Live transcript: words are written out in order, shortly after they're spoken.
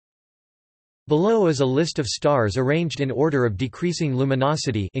Below is a list of stars arranged in order of decreasing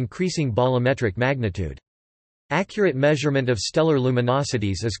luminosity, increasing bolometric magnitude. Accurate measurement of stellar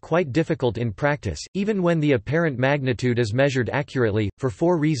luminosities is quite difficult in practice, even when the apparent magnitude is measured accurately, for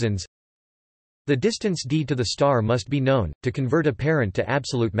four reasons. The distance d to the star must be known, to convert apparent to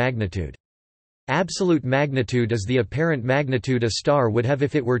absolute magnitude. Absolute magnitude is the apparent magnitude a star would have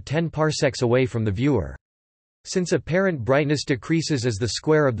if it were 10 parsecs away from the viewer. Since apparent brightness decreases as the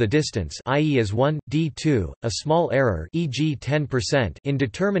square of the distance, i.e. as 1, d2, a small error, e.g. 10%, in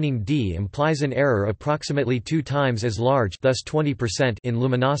determining d implies an error approximately 2 times as large, thus 20%, in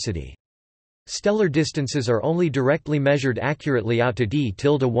luminosity. Stellar distances are only directly measured accurately out to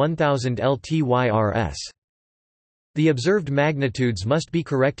d*1000 LTYRS. The observed magnitudes must be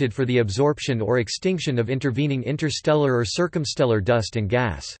corrected for the absorption or extinction of intervening interstellar or circumstellar dust and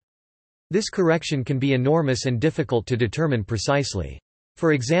gas. This correction can be enormous and difficult to determine precisely.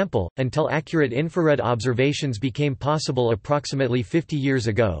 For example, until accurate infrared observations became possible approximately 50 years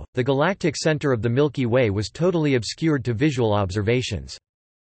ago, the galactic center of the Milky Way was totally obscured to visual observations.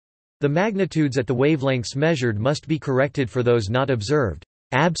 The magnitudes at the wavelengths measured must be corrected for those not observed.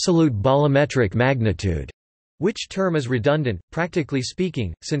 Absolute bolometric magnitude, which term is redundant, practically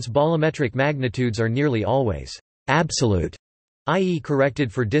speaking, since bolometric magnitudes are nearly always absolute, i.e.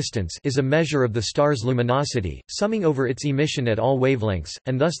 corrected for distance, is a measure of the star's luminosity, summing over its emission at all wavelengths,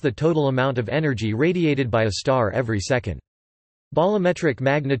 and thus the total amount of energy radiated by a star every second. Bolometric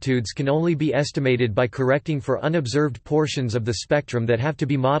magnitudes can only be estimated by correcting for unobserved portions of the spectrum that have to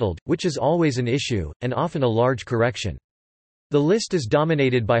be modeled, which is always an issue, and often a large correction. The list is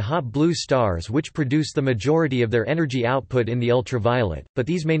dominated by hot blue stars which produce the majority of their energy output in the ultraviolet, but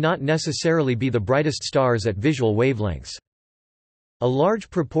these may not necessarily be the brightest stars at visual wavelengths. A large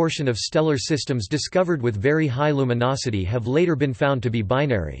proportion of stellar systems discovered with very high luminosity have later been found to be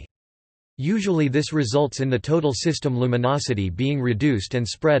binary. Usually this results in the total system luminosity being reduced and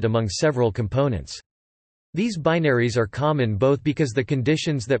spread among several components. These binaries are common both because the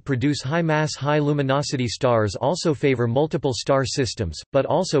conditions that produce high-mass high-luminosity stars also favor multiple star systems, but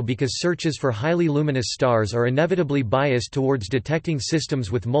also because searches for highly luminous stars are inevitably biased towards detecting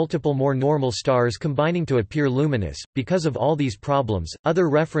systems with multiple more normal stars combining to appear luminous. Because of all these problems, other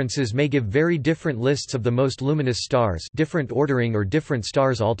references may give very different lists of the most luminous stars, different ordering or different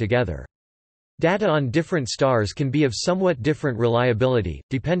stars altogether. Data on different stars can be of somewhat different reliability,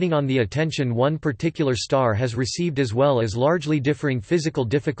 depending on the attention one particular star has received as well as largely differing physical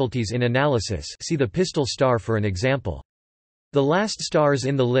difficulties in analysis. See the Pistol star for an example. The last stars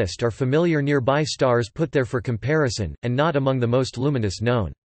in the list are familiar nearby stars put there for comparison, and not among the most luminous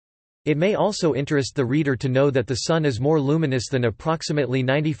known. It may also interest the reader to know that the Sun is more luminous than approximately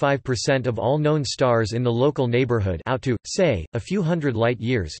 95% of all known stars in the local neighborhood out to, say, a few hundred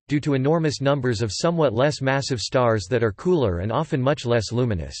light-years, due to enormous numbers of somewhat less massive stars that are cooler and often much less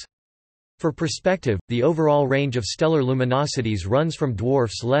luminous. For perspective, the overall range of stellar luminosities runs from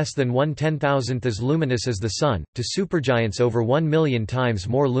dwarfs less than 1/10,000th as luminous as the Sun, to supergiants over 1 million times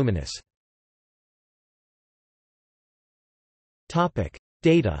more luminous.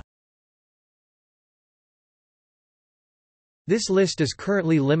 Data. This list is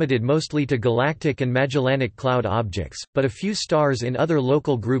currently limited mostly to galactic and Magellanic Cloud objects, but a few stars in other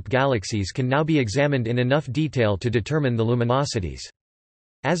local group galaxies can now be examined in enough detail to determine the luminosities.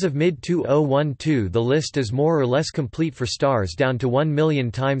 As of mid-2012 the list is more or less complete for stars down to 1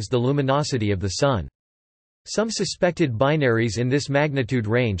 million times the luminosity of the Sun. Some suspected binaries in this magnitude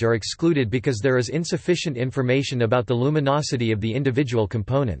range are excluded because there is insufficient information about the luminosity of the individual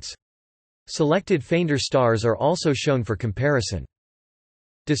components. Selected fainter stars are also shown for comparison.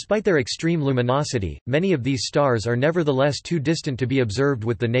 Despite their extreme luminosity, many of these stars are nevertheless too distant to be observed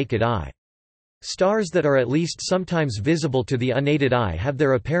with the naked eye. Stars that are at least sometimes visible to the unaided eye have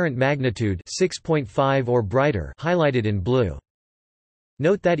their apparent magnitude 6.5 or brighter highlighted in blue.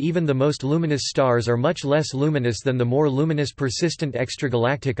 Note that even the most luminous stars are much less luminous than the more luminous persistent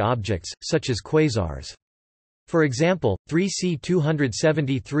extragalactic objects, such as quasars. For example,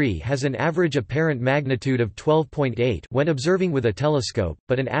 3C273 has an average apparent magnitude of 12.8 when observing with a telescope,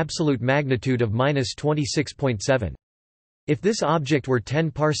 but an absolute magnitude of -26.7. If this object were 10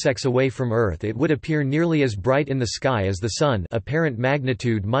 parsecs away from Earth it would appear nearly as bright in the sky as the Sun, apparent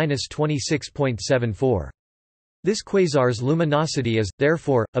magnitude -26.74. This quasar's luminosity is,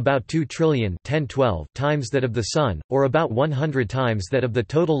 therefore, about 2 trillion times that of the Sun, or about 100 times that of the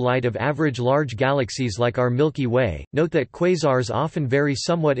total light of average large galaxies like our Milky Way. Note that quasars often vary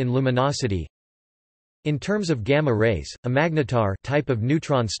somewhat in luminosity. In terms of gamma rays, a magnetar type of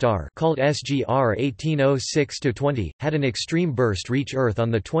neutron star called SGR 1806-20 had an extreme burst reach Earth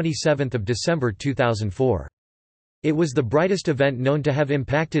on the 27th of December 2004. It was the brightest event known to have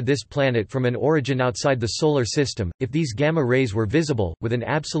impacted this planet from an origin outside the solar system. If these gamma rays were visible with an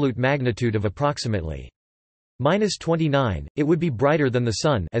absolute magnitude of approximately -29, it would be brighter than the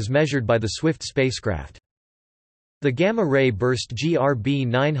sun as measured by the Swift spacecraft. The gamma-ray burst GRB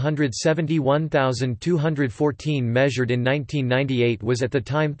 971214 measured in 1998 was at the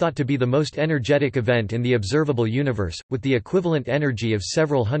time thought to be the most energetic event in the observable universe, with the equivalent energy of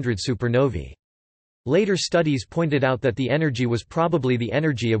several hundred supernovae. Later studies pointed out that the energy was probably the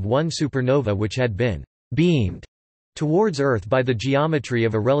energy of one supernova which had been beamed towards Earth by the geometry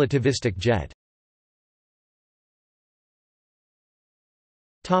of a relativistic jet.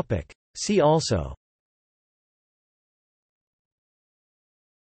 See also: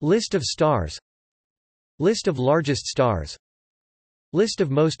 List of stars, List of largest stars, List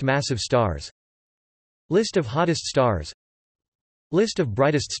of most massive stars, List of hottest stars, List of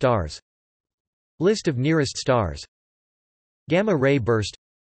brightest stars, List of nearest stars, Gamma ray burst,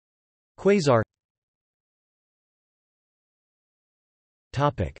 Quasar.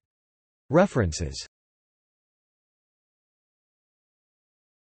 References.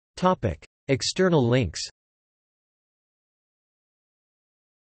 External links.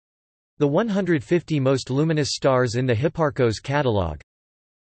 The 150 most luminous stars in the Hipparcos catalog.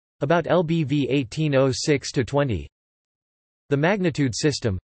 About LBV 1806-20. The magnitude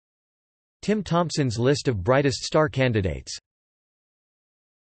system. Tim Thompson's list of brightest star candidates.